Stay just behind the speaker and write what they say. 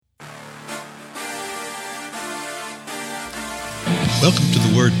Welcome to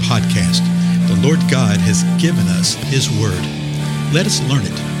the Word Podcast. The Lord God has given us His Word. Let us learn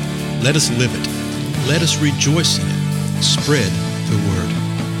it. Let us live it. Let us rejoice in it. Spread the Word.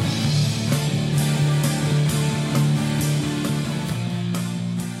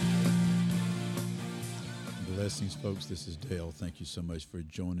 Blessings, folks. This is Dale. Thank you so much for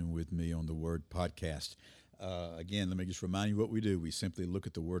joining with me on the Word Podcast. Again, let me just remind you what we do. We simply look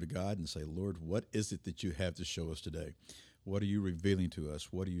at the Word of God and say, Lord, what is it that you have to show us today? What are you revealing to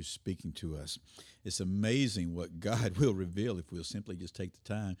us? What are you speaking to us? It's amazing what God will reveal if we'll simply just take the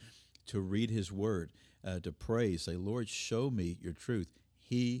time to read His Word, to pray, say, Lord, show me your truth.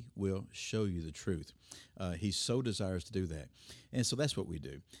 He will show you the truth. He so desires to do that. And so that's what we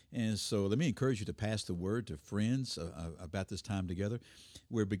do. And so let me encourage you to pass the word to friends about this time together.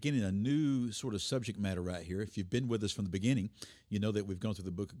 We're beginning a new sort of subject matter right here. If you've been with us from the beginning, you know that we've gone through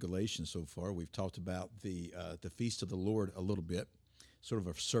the book of Galatians so far. We've talked about the feast of the Lord a little bit, sort of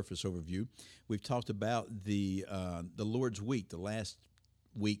a surface overview. We've talked about the Lord's week, the last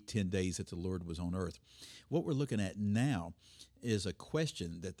week, 10 days that the Lord was on earth. What we're looking at now is a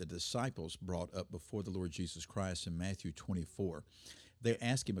question that the disciples brought up before the Lord Jesus Christ in Matthew 24. They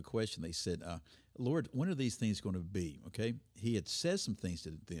asked him a question. They said, Lord, when are these things going to be? Okay, he had said some things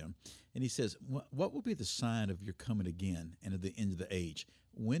to them, and he says, what will be the sign of your coming again and of the end of the age?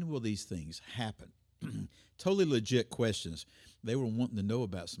 When will these things happen? Totally legit questions. They were wanting to know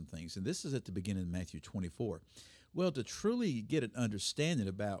about some things, and this is at the beginning of Matthew 24. Well, to truly get an understanding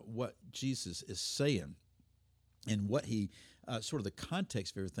about what Jesus is saying and what he, sort of the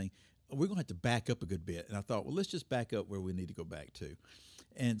context of everything, we're going to have to back up a good bit. And I thought, well, let's just back up where we need to go back to.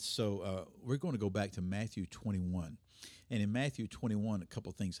 And so we're going to go back to Matthew 21. And in Matthew 21, a couple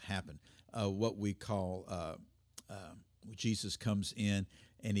of things happen. What we call Jesus comes in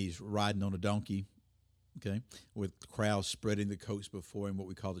and he's riding on a donkey, okay, with crowds spreading the coats before him, what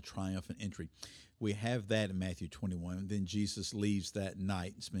we call the triumphant entry. We have that in Matthew 21. And then Jesus leaves that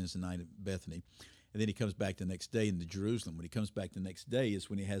night and spends the night at Bethany. And then he comes back the next day into Jerusalem. When he comes back the next day is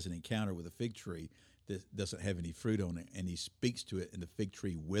when he has an encounter with a fig tree that doesn't have any fruit on it, and he speaks to it, and the fig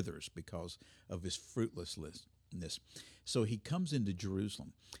tree withers because of his fruitlessness. So he comes into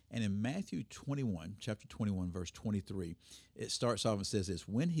Jerusalem. And in Matthew 21, chapter 21, verse 23, it starts off and says this,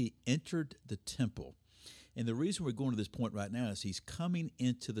 when he entered the temple. And the reason we're going to this point right now is he's coming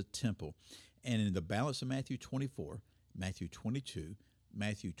into the temple. And in the balance of Matthew 24, Matthew 22,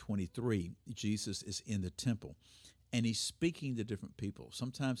 Matthew 23, Jesus is in the temple, and he's speaking to different people.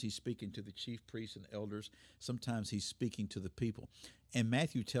 Sometimes he's speaking to the chief priests and elders. Sometimes he's speaking to the people. And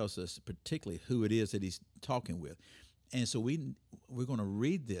Matthew tells us particularly who it is that he's talking with. And so we're going to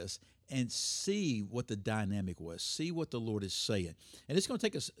read this and see what the dynamic was, see what the Lord is saying. And it's going to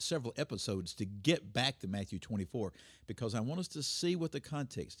take us several episodes to get back to Matthew 24 because I want us to see what the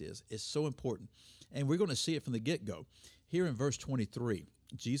context is. It's so important. And we're going to see it from the get-go. Here in verse 23,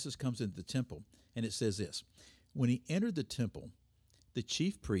 Jesus comes into the temple, and it says this, when he entered the temple, the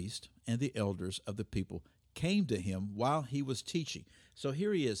chief priest and the elders of the people came to him while he was teaching. So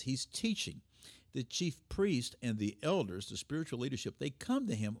here he is, he's teaching. The chief priest and the elders, the spiritual leadership, they come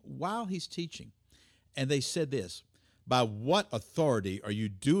to him while he's teaching. And they said this, by what authority are you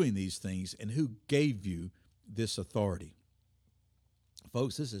doing these things, and who gave you this authority?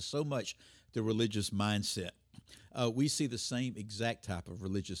 Folks, this is so much the religious mindset. We see the same exact type of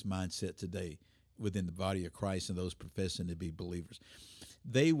religious mindset today within the body of Christ and those professing to be believers.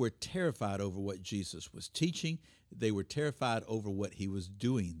 They were terrified over what Jesus was teaching. They were terrified over what he was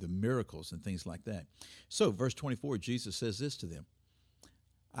doing, the miracles and things like that. So, verse 24, Jesus says this to them,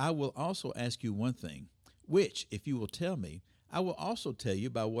 I will also ask you one thing, which, if you will tell me, I will also tell you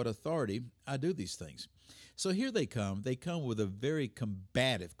by what authority I do these things. So here they come. They come with a very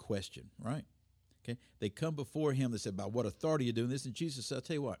combative question, right? Okay, they come before him. They said, by what authority are you doing this? And Jesus said, I'll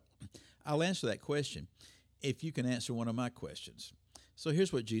tell you what, I'll answer that question if you can answer one of my questions. So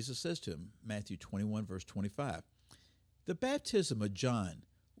here's what Jesus says to him, Matthew 21, verse 25. The baptism of John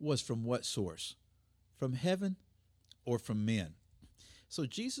was from what source? From heaven or from men? So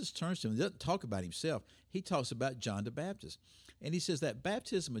Jesus turns to him. He doesn't talk about himself. He talks about John the Baptist. And he says that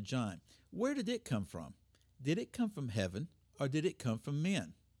baptism of John, where did it come from? Did it come from heaven or did it come from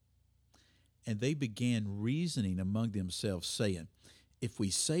men? And they began reasoning among themselves, saying, if we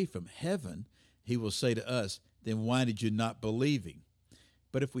say from heaven, he will say to us, then why did you not believe him?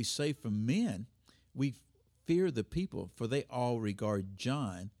 But if we say from men, we fear the people, for they all regard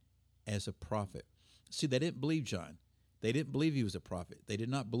John as a prophet. See, they didn't believe John. They didn't believe he was a prophet. They did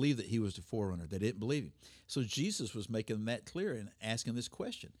not believe that he was the forerunner. They didn't believe him. So Jesus was making that clear and asking this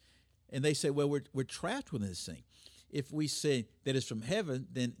question. And they say, well, we're trapped with this thing. If we say that it's from heaven,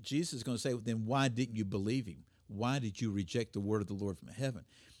 then Jesus is going to say, then why didn't you believe him? Why did you reject the word of the Lord from heaven?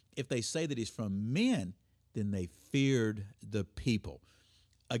 If they say that he's from men, then they feared the people.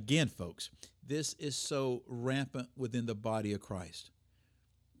 Again, folks, this is so rampant within the body of Christ.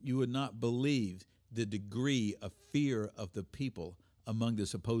 You would not believe the degree of fear of the people among the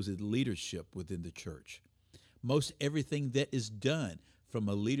supposed leadership within the church. Most everything that is done from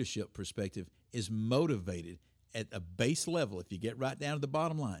a leadership perspective is motivated at a base level, if you get right down to the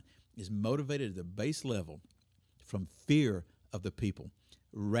bottom line, is motivated at the base level from fear of the people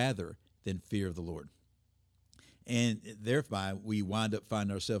rather than fear of the Lord. And thereby, we wind up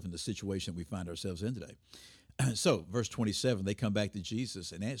finding ourselves in the situation we find ourselves in today. So, verse 27, they come back to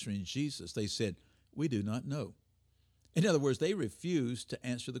Jesus, and answering Jesus, they said, we do not know. In other words, they refused to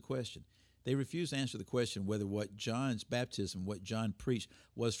answer the question. They refused to answer the question whether what John's baptism, what John preached,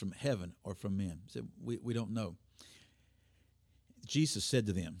 was from heaven or from men. They said, we don't know. Jesus said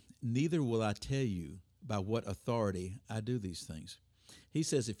to them, neither will I tell you by what authority I do these things. He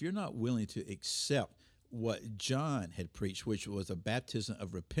says, if you're not willing to accept what John had preached, which was a baptism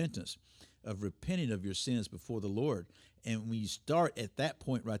of repentance, of repenting of your sins before the Lord, and when you start at that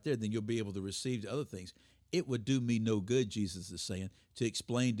point right there, then you'll be able to receive the other things. It would do me no good, Jesus is saying, to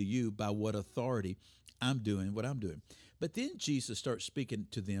explain to you by what authority I'm doing what I'm doing. But then Jesus starts speaking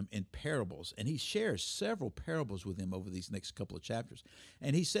to them in parables, and he shares several parables with them over these next couple of chapters.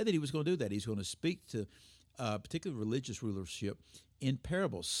 And he said that he was going to do that. He's going to speak to particular religious rulership in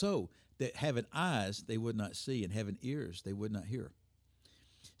parables, so that having eyes they would not see, and having ears they would not hear.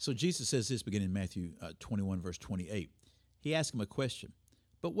 So Jesus says this beginning in Matthew 21, verse 28. He asked him a question,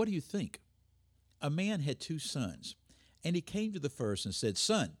 but what do you think? A man had 2 sons, and he came to the first and said,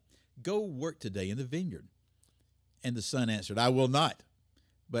 son, go work today in the vineyard. And the son answered, I will not.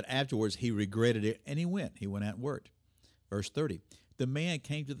 But afterwards he regretted it, and he went out and worked. Verse 30, the man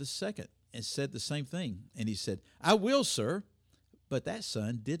came to the second and said the same thing. And he said, I will, sir. But that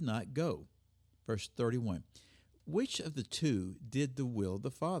son did not go. Verse 31, which of the 2 did the will of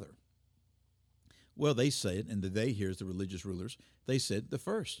the father? Well, they said, and the they here is the religious rulers, they said the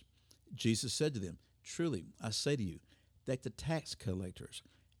first. Jesus said to them, truly, I say to you, that the tax collectors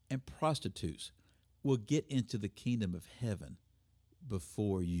and prostitutes will get into the kingdom of heaven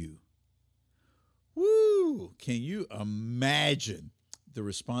before you. Woo! Can you imagine the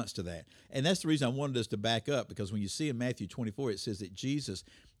response to that? And that's the reason I wanted us to back up, because when you see in Matthew 24, it says that Jesus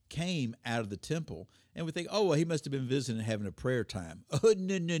came out of the temple, and we think, oh, well, he must have been visiting and having a prayer time. Oh,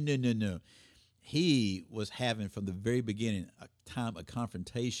 no. He was having, from the very beginning, a time of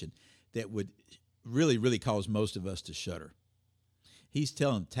confrontation that would really, really cause most of us to shudder. He's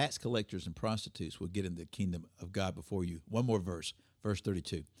telling tax collectors and prostitutes will get in the kingdom of God before you. One more verse, verse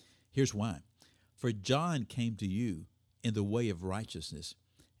 32. Here's why. For John came to you in the way of righteousness,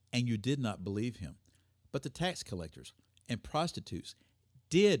 and you did not believe him. But the tax collectors and prostitutes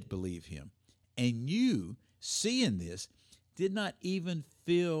did believe him, and you, seeing this, did not even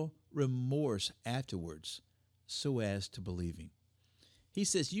feel remorse afterwards so as to believe him. He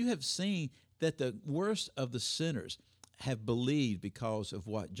says, you have seen that the worst of the sinners have believed because of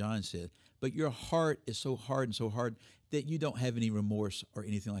what John said, but your heart is so hard and so hard that you don't have any remorse or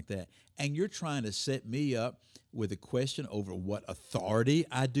anything like that. And you're trying to set me up with a question over what authority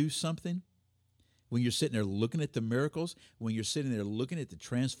I do something. When you're sitting there looking at the miracles, when you're sitting there looking at the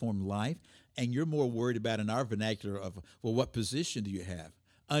transformed life, and you're more worried about, in our vernacular, of, well, what position do you have?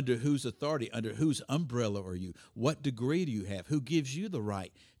 Under whose authority? Under whose umbrella are you? What degree do you have? Who gives you the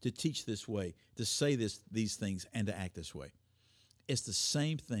right to teach this way, to say these things, and to act this way? It's the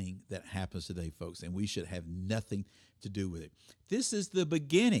same thing that happens today, folks, and we should have nothing to do with it. This is the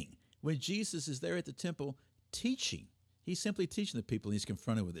beginning. When Jesus is there at the temple teaching, he's simply teaching the people, and he's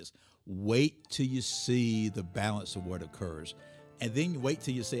confronted with this. Wait till you see the balance of what occurs, and then wait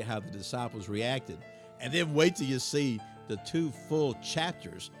till you see how the disciples reacted, and then wait till you see the 2 full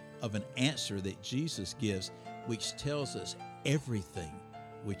chapters of an answer that Jesus gives, which tells us everything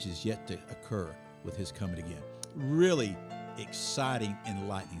which is yet to occur with his coming again. Really exciting,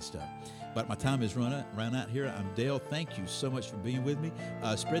 enlightening stuff. But my time has run out here. I'm Dale. Thank you so much for being with me.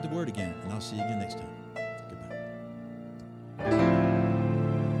 Spread the word again, and I'll see you again next time.